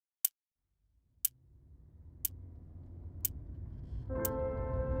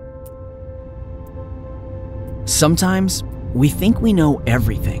Sometimes we think we know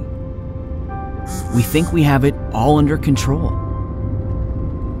everything. We think we have it all under control.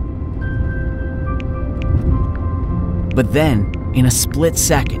 But then, in a split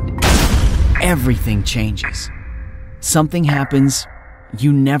second, everything changes. Something happens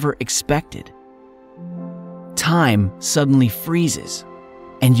you never expected. Time suddenly freezes,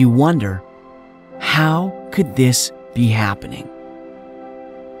 and you wonder, how could this be happening?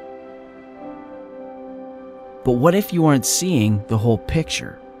 But what if you aren't seeing the whole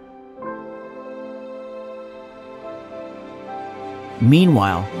picture?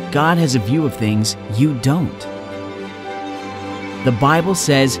 Meanwhile, God has a view of things you don't. The Bible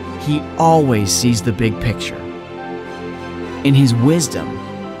says He always sees the big picture. In His wisdom,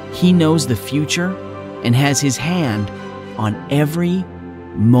 He knows the future and has His hand on every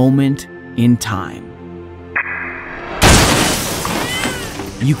moment in time.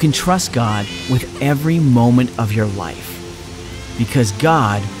 You can trust God with every moment of your life because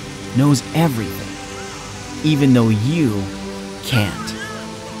God knows everything, even though you can't.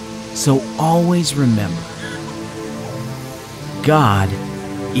 So always remember, God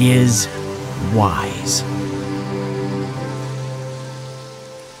is wise.